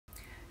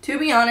To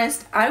be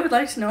honest, I would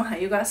like to know how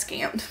you got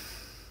scammed.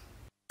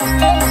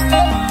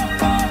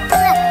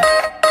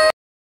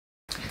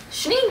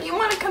 Shanique, you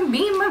want to come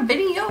be in my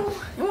video?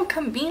 You want to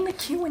come be in the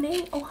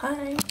Q&A? Oh,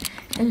 hi.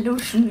 Hello,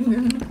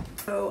 Shanique.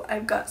 So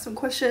I've got some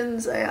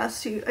questions. I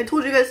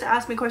told you guys to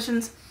ask me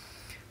questions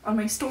on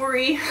my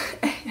story.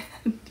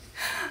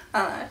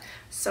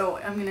 So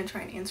I'm going to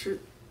try and answer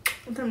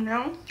them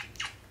now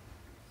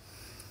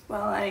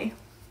while I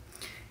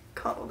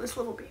cuddle this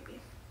little baby.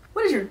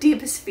 What is your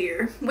deepest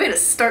fear? Way to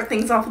start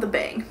things off with a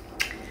bang.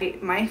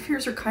 My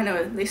fears are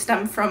they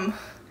stem from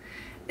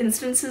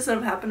instances that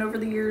have happened over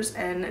the years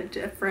and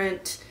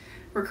different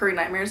recurring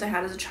nightmares I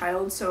had as a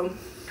child. So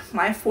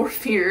my 4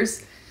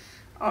 fears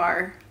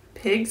are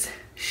pigs,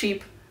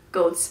 sheep,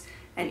 goats,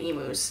 and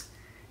emus.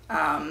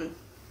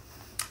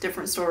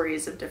 Different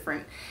stories of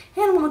different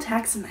animal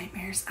attacks and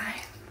nightmares.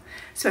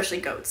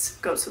 Especially goats.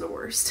 Goats are the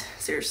worst.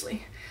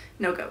 Seriously.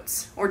 No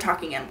goats. Or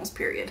talking animals,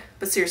 period.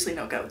 But seriously,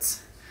 no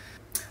goats.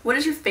 What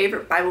is your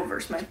favorite Bible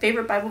verse? My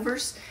favorite Bible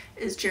verse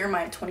is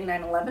Jeremiah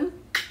 29:11.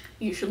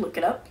 You should look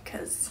it up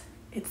because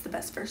it's the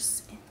best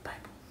verse in the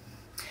Bible.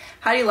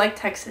 How do you like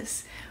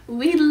Texas?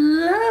 We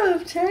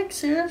love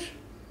Texas.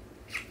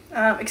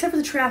 Except for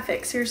the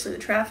traffic. Seriously, the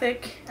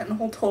traffic and the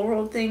whole toll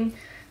road thing.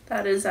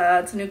 That is,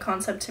 it's a new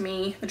concept to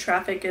me. The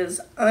traffic is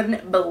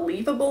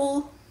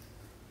unbelievable.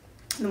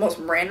 The most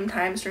random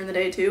times during the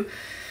day too.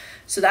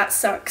 So that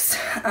sucks.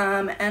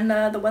 And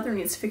the weather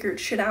needs to figure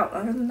its shit out.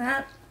 Other than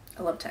that,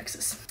 I love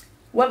Texas.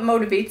 What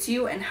motivates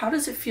you and how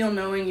does it feel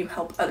knowing you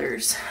help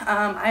others?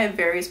 I have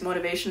various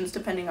motivations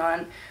depending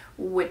on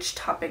which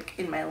topic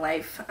in my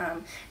life.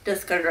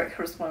 Does direct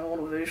personal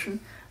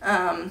motivation.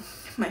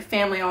 My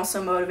family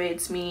also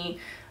motivates me.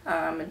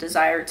 A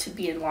desire to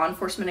be in law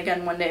enforcement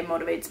again one day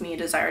motivates me. A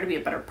desire to be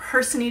a better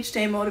person each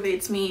day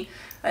motivates me.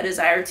 A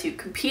desire to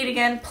compete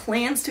again,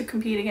 plans to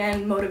compete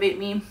again motivate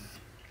me.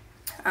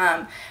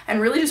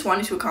 And really just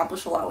wanting to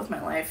accomplish a lot with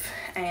my life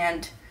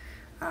and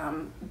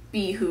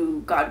be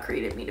who God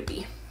created me to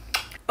be.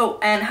 Oh,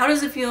 and how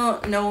does it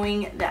feel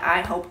knowing that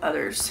I help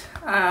others?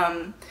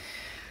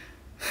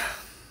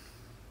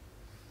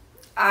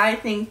 I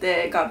think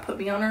that God put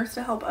me on earth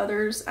to help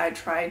others. I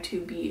try to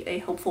be a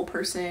helpful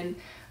person.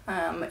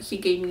 He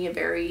gave me a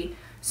very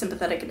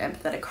sympathetic and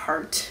empathetic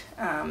heart.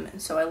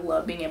 And so I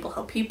love being able to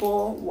help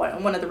people.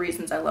 One of the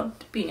reasons I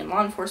loved being in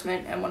law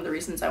enforcement and one of the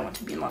reasons I want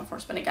to be in law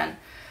enforcement again.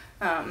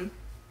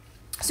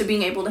 So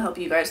being able to help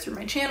you guys through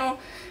my channel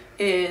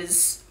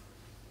is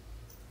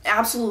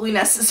absolutely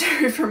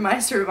necessary for my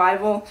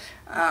survival.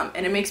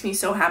 And it makes me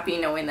so happy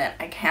knowing that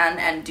I can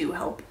and do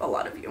help a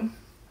lot of you.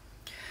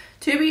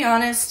 To be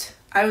honest,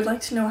 I would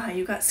like to know how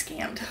you got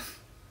scammed.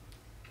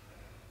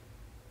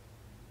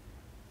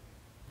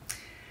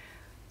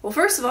 Well,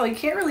 first of all, you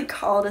can't really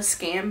call it a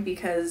scam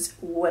because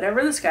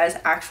whatever this guy's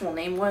actual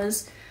name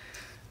was,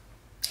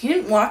 he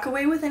didn't walk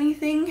away with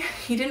anything.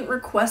 He didn't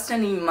request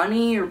any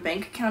money or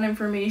bank account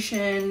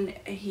information.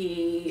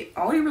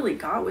 All he really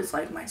got was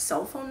like my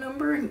cell phone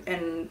number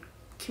and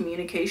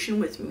communication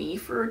with me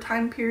for a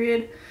time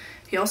period.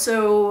 He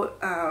also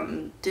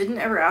didn't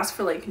ever ask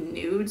for like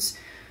nudes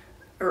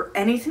or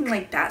anything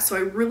like that. So I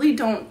really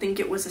don't think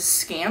it was a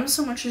scam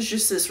so much as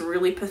just this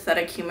really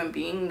pathetic human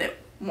being that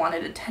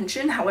wanted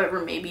attention. However,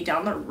 maybe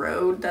down the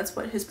road, that's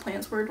what his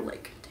plans were, to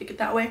like take it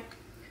that way.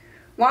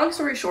 Long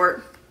story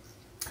short,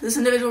 this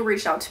individual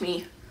reached out to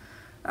me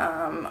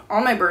on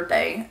my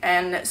birthday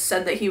and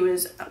said that he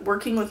was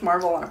working with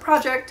Marvel on a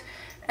project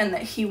and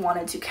that he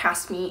wanted to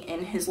cast me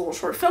in his little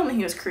short film that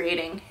he was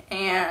creating.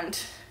 And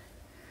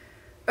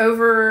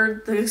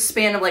over the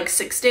span of like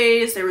 6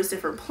 days, there was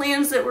different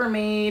plans that were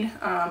made,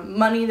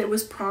 money that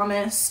was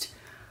promised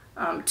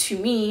to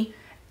me,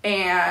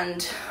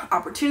 and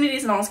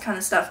opportunities and all this kind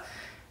of stuff.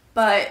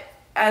 But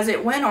as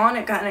it went on,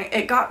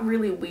 it got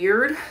really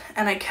weird,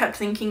 and I kept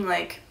thinking,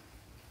 like,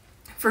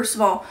 first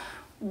of all,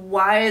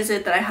 why is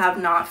it that I have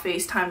not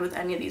FaceTimed with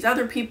any of these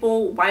other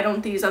people? Why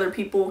don't these other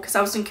people, because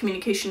I was in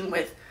communication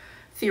with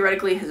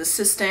theoretically his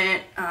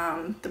assistant,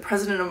 the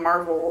president of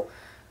Marvel,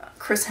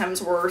 Chris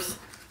Hemsworth,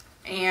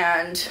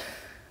 and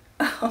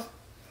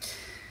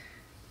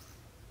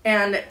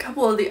a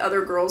couple of the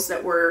other girls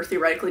that were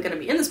theoretically going to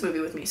be in this movie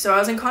with me. So I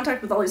was in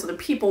contact with all these other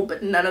people,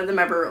 but none of them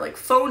ever like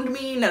phoned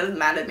me, none of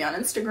them added me on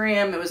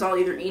Instagram. It was all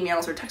either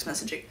emails or text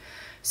messaging.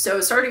 So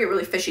it started to get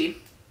really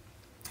fishy.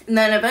 And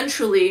then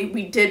eventually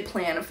we did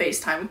plan a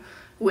FaceTime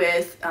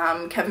with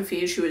Kevin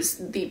Feige, who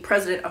is the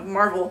president of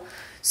Marvel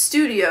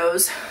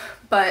Studios,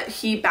 but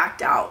he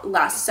backed out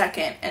last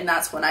second, and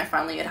that's when I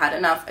finally had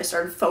enough. I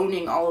started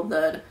phoning all of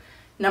the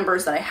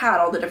numbers that I had,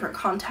 all the different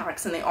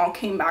contacts, and they all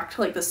came back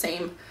to like the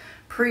same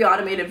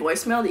pre-automated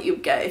voicemail that you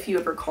get if you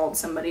ever called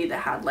somebody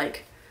that had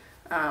like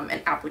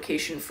an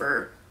application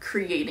for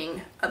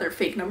creating other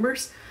fake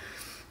numbers.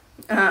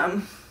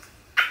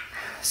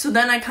 So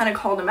then I kind of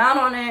called him out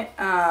on it,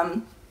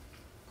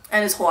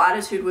 and his whole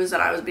attitude was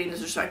that I was being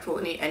disrespectful,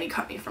 and he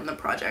cut me from the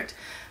project.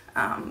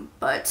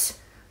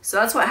 So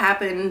that's what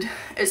happened.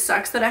 It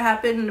sucks that it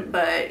happened,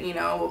 but you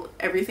know,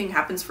 everything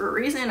happens for a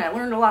reason. I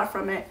learned a lot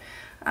from it.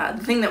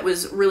 The thing that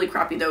was really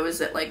crappy though is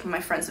that like my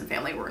friends and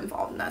family were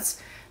involved, and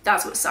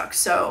that's what sucks.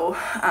 So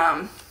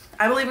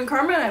I believe in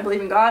karma and I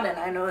believe in God, and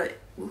I know that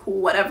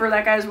whatever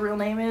that guy's real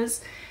name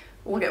is,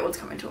 we'll get what's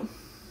coming to him.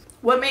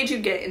 What made you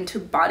get into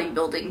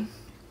bodybuilding?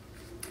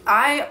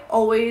 I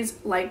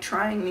always like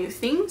trying new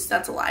things.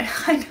 That's a lie.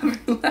 I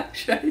never like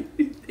trying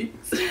new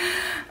things.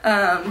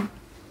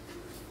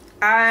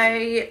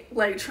 I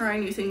like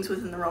trying new things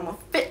within the realm of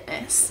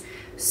fitness.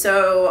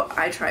 So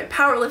I tried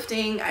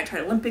powerlifting, I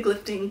tried Olympic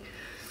lifting,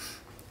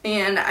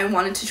 and I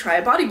wanted to try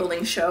a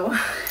bodybuilding show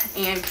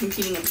and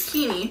competing in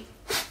bikini.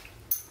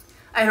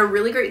 I had a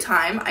really great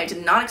time. I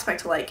did not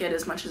expect to like it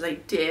as much as I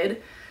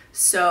did.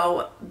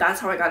 So that's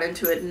how I got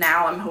into it.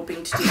 Now I'm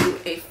hoping to do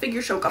a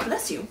figure show, God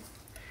bless you,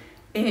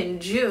 in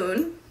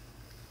June.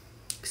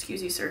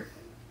 Excuse you, sir.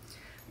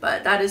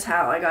 But that is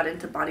how I got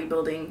into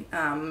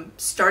bodybuilding,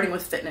 starting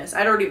with fitness.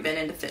 I'd already been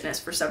into fitness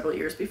for several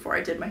years before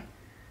I did my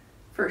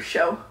first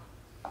show.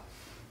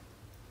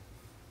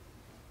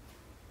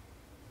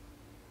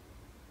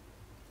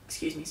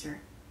 Excuse me, sir.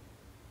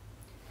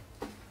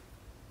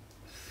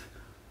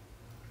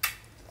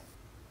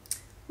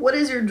 What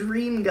is your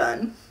dream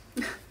gun?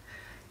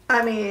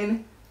 I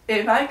mean,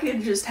 if I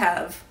could just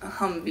have a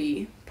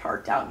Humvee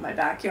parked out in my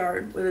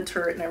backyard with a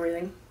turret and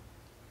everything,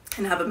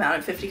 and have a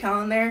mounted 50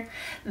 cal in there,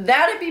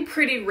 that'd be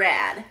pretty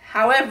rad.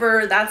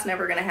 However, that's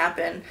never gonna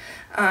happen.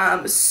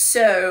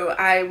 So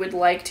I would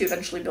like to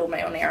eventually build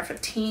my own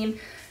AR-15.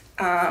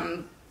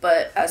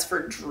 But as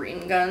for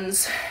dream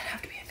guns, it'd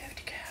have to be a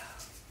 50 cal.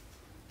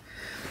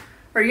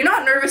 Are you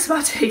not nervous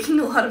about taking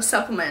a lot of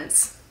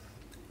supplements?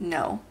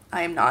 No,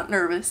 I am not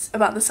nervous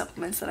about the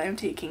supplements that I am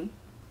taking.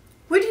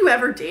 Would you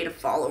ever date a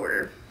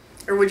follower?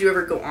 Or would you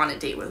ever go on a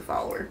date with a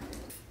follower?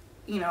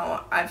 You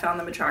know, I found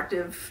them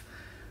attractive,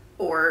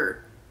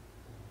 or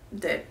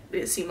that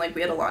it seemed like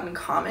we had a lot in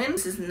common.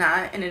 This is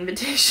not an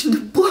invitation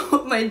to blow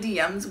up my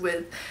DMs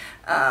with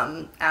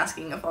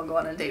asking if I'll go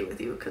on a date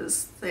with you,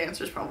 because the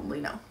answer is probably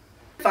no.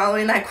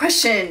 Following that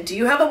question, do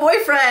you have a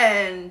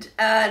boyfriend?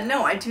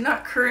 No, I do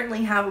not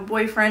currently have a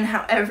boyfriend.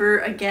 However,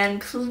 again,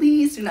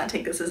 please do not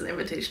take this as an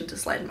invitation to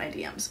slide in my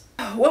DMs.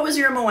 What was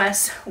your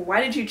MOS?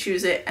 Why did you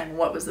choose it? And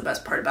what was the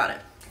best part about it?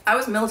 I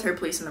was military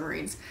police in the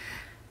Marines.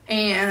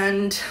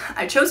 And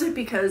I chose it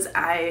because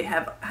I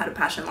have had a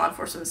passion in law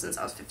enforcement since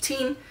I was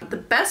 15. The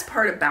best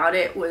part about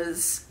it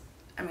was,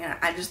 I mean,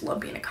 I just love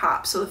being a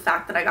cop. So the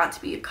fact that I got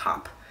to be a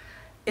cop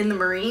in the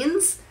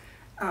Marines,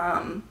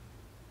 that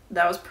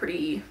was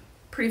pretty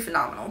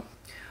phenomenal.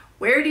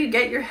 Where do you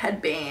get your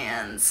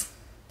headbands?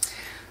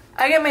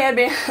 I get my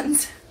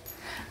headbands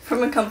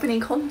from a company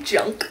called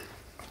Junk.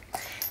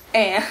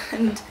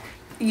 And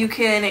you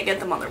can get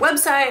them on their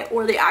website,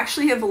 or they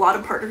actually have a lot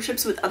of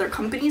partnerships with other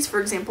companies.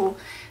 For example,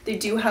 they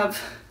do have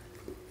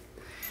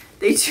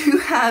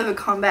a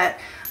combat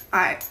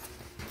iron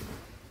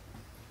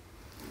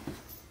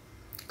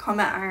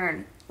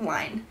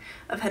line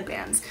of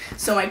headbands.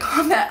 So my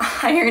combat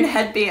iron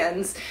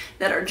headbands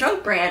that are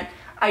Junk brand,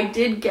 I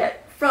did get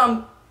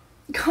from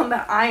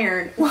Combat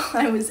Iron while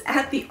I was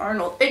at the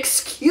Arnold.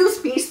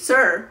 Excuse me,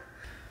 sir.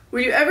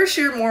 Will you ever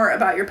share more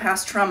about your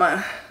past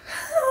trauma?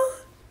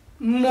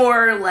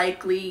 More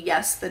likely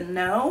yes than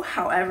no.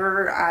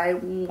 However, I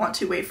want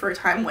to wait for a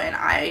time when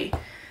I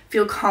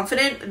feel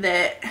confident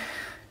that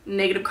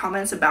negative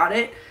comments about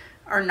it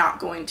are not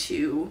going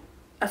to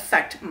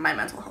affect my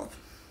mental health.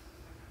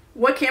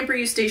 What camp are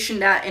you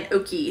stationed at in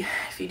Oki?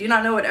 If you do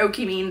not know what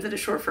Oki means, it is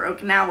short for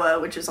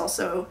Okinawa, which is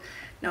also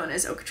known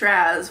as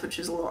Okatraz, which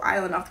is a little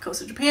island off the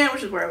coast of Japan,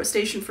 which is where I was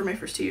stationed for my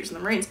first 2 years in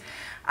the Marines.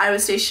 I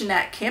was stationed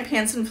at Camp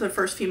Hansen for the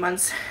first few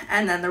months,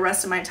 and then the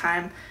rest of my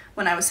time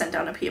when I was sent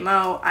down to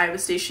PMO, I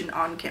was stationed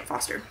on Camp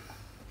Foster.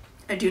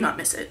 I do not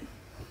miss it.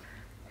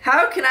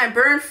 How can I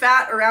burn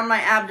fat around my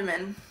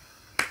abdomen?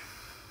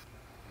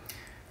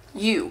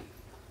 You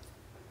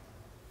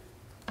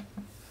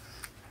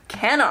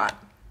cannot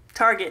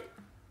target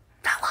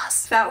fat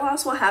loss. Fat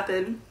loss will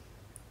happen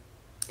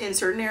in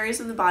certain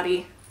areas of the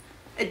body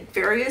at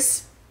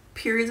various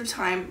periods of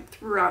time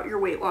throughout your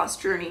weight loss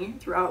journey,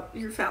 throughout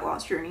your fat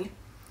loss journey.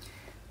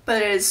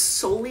 But it is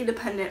solely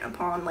dependent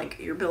upon like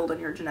your build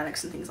and your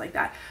genetics and things like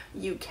that.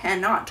 You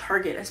cannot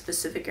target a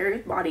specific area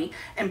of the body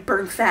and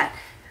burn fat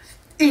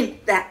in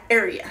that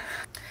area.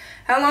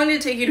 How long did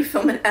it take you to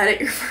film and edit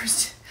your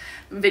first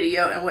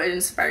video, and what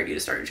inspired you to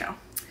start your channel?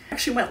 I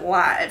actually went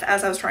live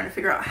as I was trying to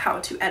figure out how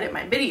to edit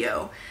my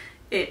video.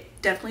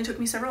 It definitely took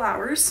me several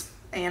hours,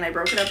 and I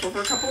broke it up over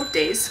a couple of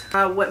days.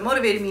 What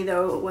motivated me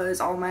though was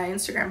all my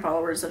Instagram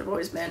followers that have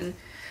always been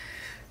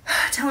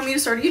telling me to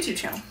start a YouTube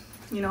channel.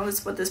 You know,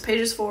 that's what this page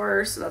is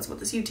for, so that's what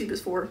this YouTube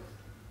is for.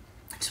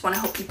 I just want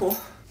to help people.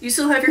 You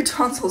still have your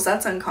tonsils,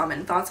 that's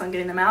uncommon. Thoughts on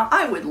getting them out?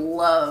 I would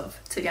love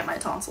to get my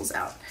tonsils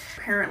out.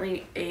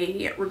 Apparently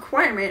a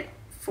requirement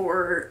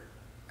for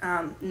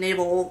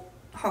Naval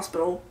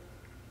Hospital,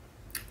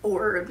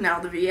 or now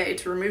the VA,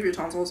 to remove your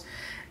tonsils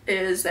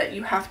is that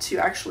you have to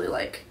actually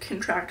like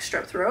contract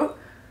strep throat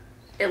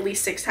at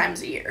least 6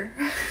 times a year.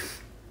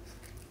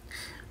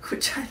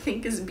 Which I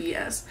think is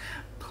BS.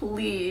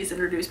 please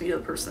introduce me to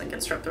the person that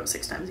gets strep throat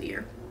 6 times a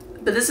year.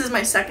 But this is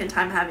my second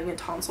time having a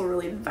tonsil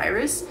related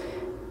virus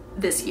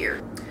this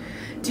year.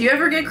 Do you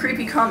ever get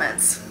creepy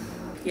comments?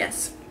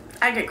 Yes,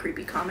 I get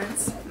creepy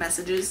comments,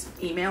 messages,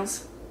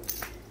 emails.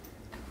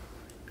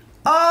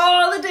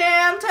 All the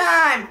damn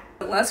time!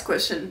 Last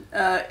question,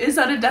 is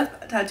that a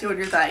death tattoo on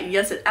your thigh?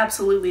 Yes, it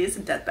absolutely is a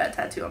deathbed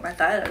tattoo on my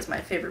thigh. That is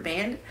my favorite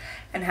band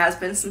and has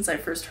been since I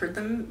first heard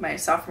them my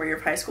sophomore year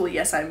of high school.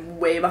 Yes, I'm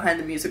way behind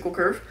the musical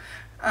curve.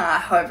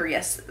 However,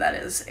 yes, that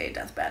is a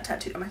deathbed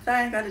tattoo on my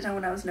thigh. I got it done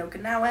when I was in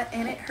Okinawa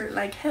and it hurt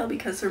like hell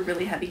because they're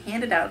really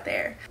heavy-handed out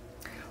there.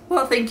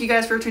 Well, thank you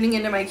guys for tuning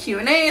into my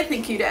Q&A.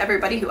 Thank you to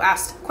everybody who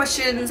asked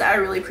questions. I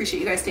really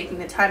appreciate you guys taking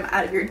the time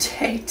out of your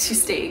day to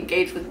stay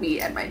engaged with me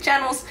and my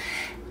channels.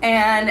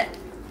 And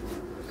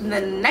the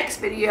next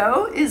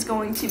video is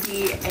going to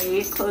be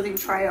a clothing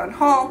try-on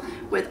haul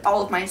with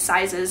all of my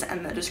sizes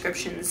and the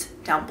descriptions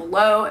down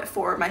below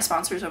for my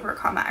sponsors over at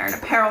Combat Iron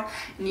Apparel.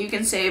 And you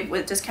can save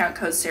with discount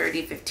code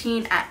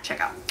SarahD15 at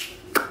checkout.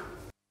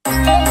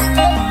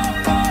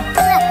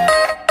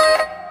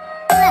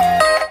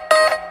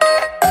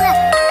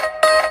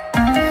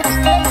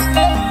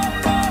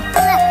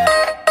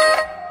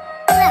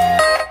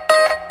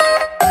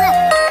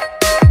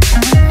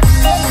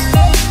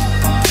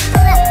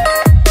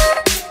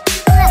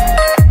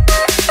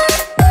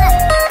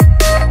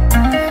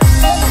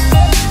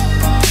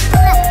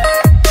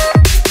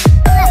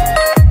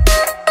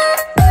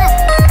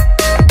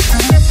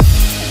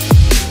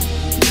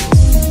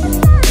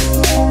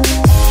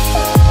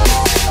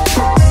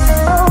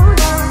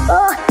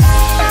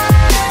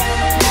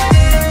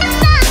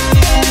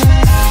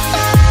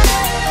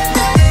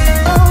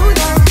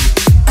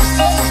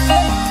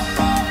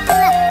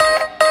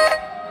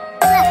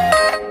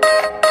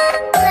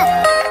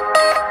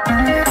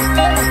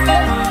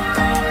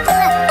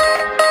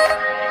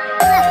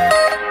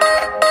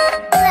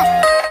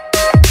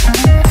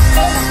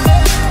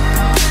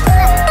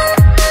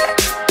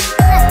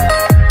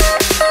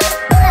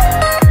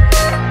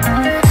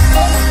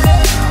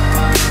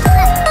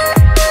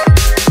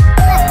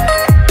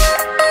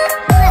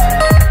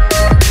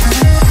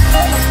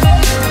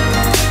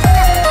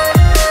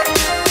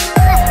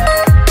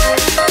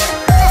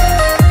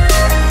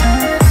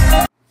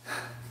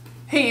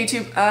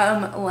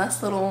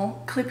 Last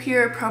little clip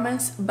here, I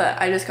promise, but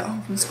I just got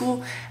home from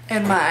school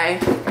and my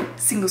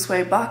Single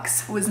Swag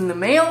box was in the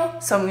mail,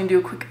 so I'm gonna do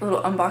a quick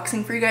little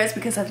unboxing for you guys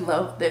because I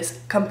love this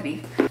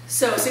company.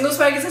 So Single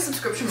Swag is a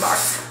subscription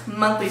box,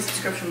 monthly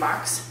subscription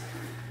box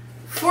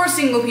for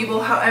single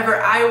people. However,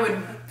 I would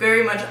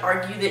very much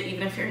argue that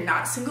even if you're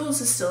not single,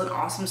 this is still an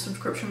awesome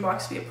subscription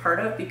box to be a part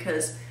of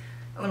because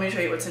let me show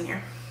you what's in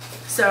here.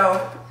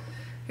 So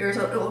here's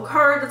a little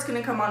card that's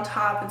gonna come on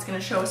top. It's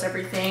gonna show us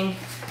everything.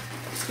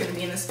 It's gonna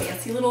be in this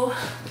fancy little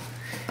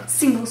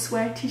Single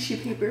Swag tissue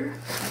paper.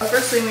 The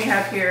first thing we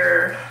have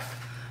here,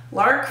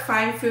 Lark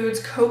Fine Foods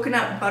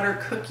Coconut Butter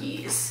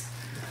Cookies.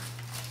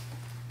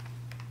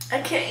 I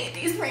can't eat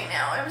these right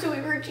now, I'm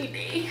doing for cheat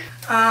day.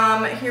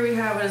 Here we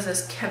have, what is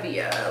this,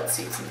 Kevia. Let's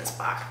see what's in this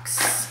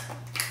box.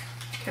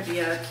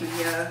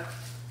 Kevia.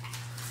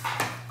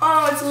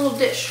 Oh, it's a little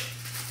dish.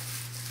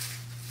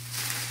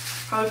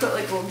 Probably put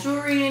like little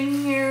jewelry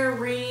in here,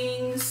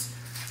 rings.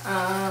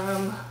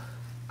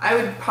 I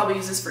would probably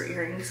use this for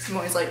earrings because I'm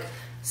always like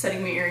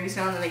setting my earrings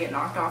down and then they get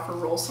knocked off or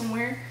roll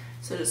somewhere.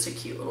 So just a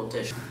cute little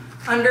dish.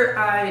 Under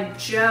eye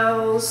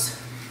gels.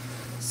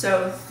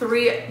 So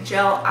 3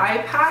 gel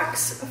eye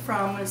packs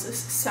from, what is this,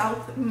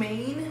 South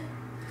Maine.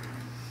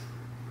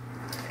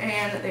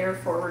 And they're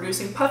for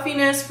reducing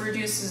puffiness,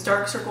 reduces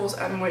dark circles,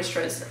 and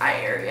moisturizes the eye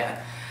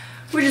area.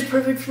 Which is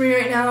perfect for me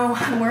right now.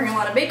 I'm wearing a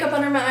lot of makeup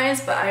under my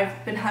eyes, but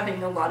I've been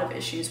having a lot of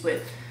issues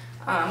with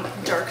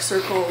dark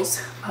circles,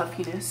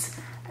 puffiness,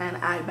 and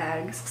eye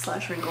bags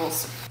 /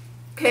 wrinkles.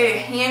 Okay,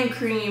 hand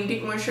cream,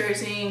 deep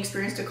moisturizing,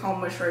 experience to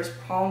calm moisturized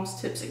palms,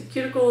 tips, and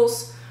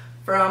cuticles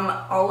from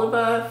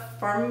Oliva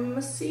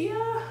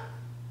Pharmacia.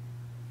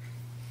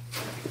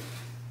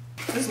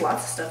 There's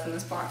lots of stuff in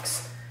this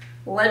box.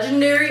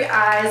 Legendary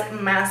Eyes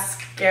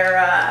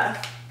Mascara.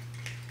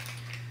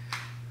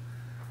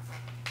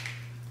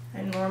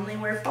 I normally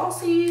wear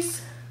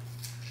falsies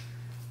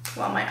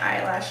while my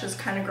eyelashes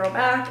kind of grow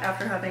back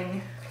after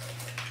having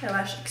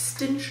eyelash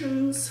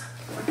extensions,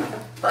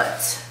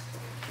 but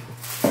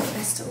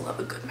I still love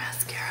a good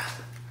mascara.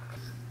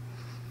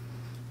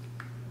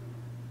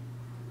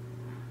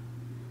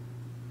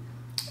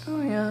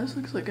 Oh yeah, this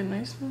looks like a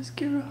nice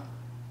mascara.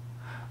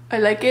 I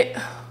like it.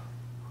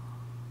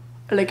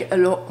 I like it a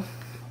lot.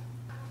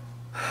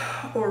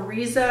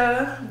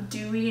 Oriza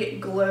Dewy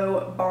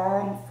Glow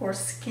Balm for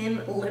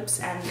skin, lips,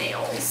 and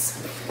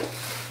nails.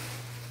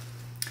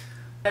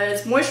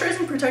 It's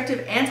moisturizing,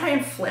 protective,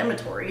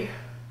 anti-inflammatory,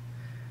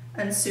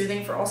 and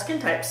soothing for all skin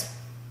types.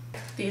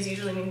 These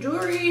usually mean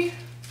jewelry.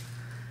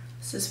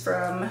 This is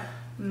from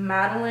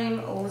Madeline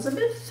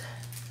Elizabeth.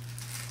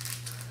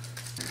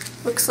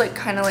 Looks like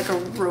kind of like a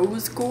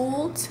rose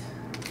gold.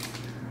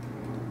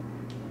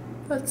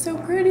 That's so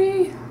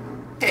pretty.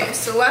 Okay,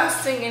 so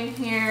last thing in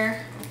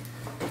here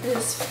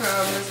this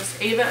from, is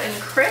this Ava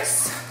and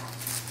Chris.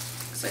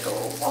 Looks like a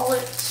little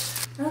wallet.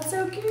 That's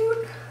so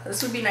cute.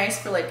 This would be nice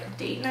for like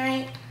date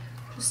night,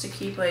 just to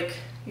keep like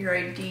your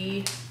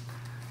ID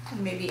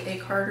and maybe a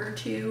card or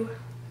two.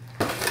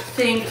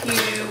 Thank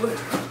you.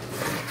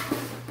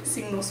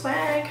 Single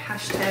swag,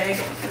 hashtag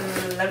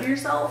love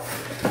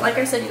yourself. Like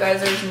I said, you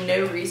guys, there's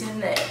no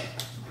reason that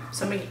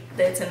somebody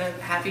that's in a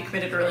happy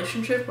committed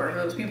relationship, wherever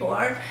those people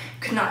are,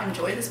 could not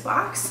enjoy this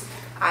box.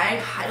 I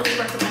highly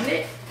recommend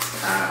it.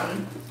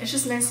 It's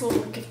just a nice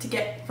little gift to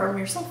get from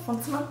yourself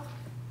once a month.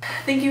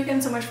 Thank you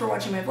again so much for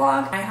watching my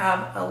vlog. I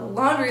have a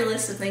laundry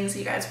list of things that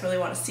you guys really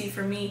want to see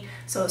from me,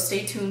 so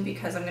stay tuned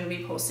because I'm going to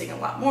be posting a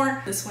lot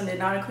more. This one did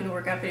not include a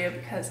workout video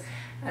because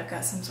I've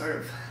got some sort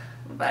of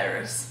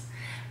virus.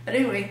 But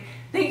anyway,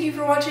 thank you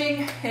for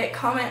watching. Hit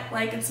comment,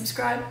 like, and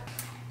subscribe.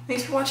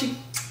 Thanks for watching.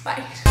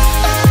 Bye.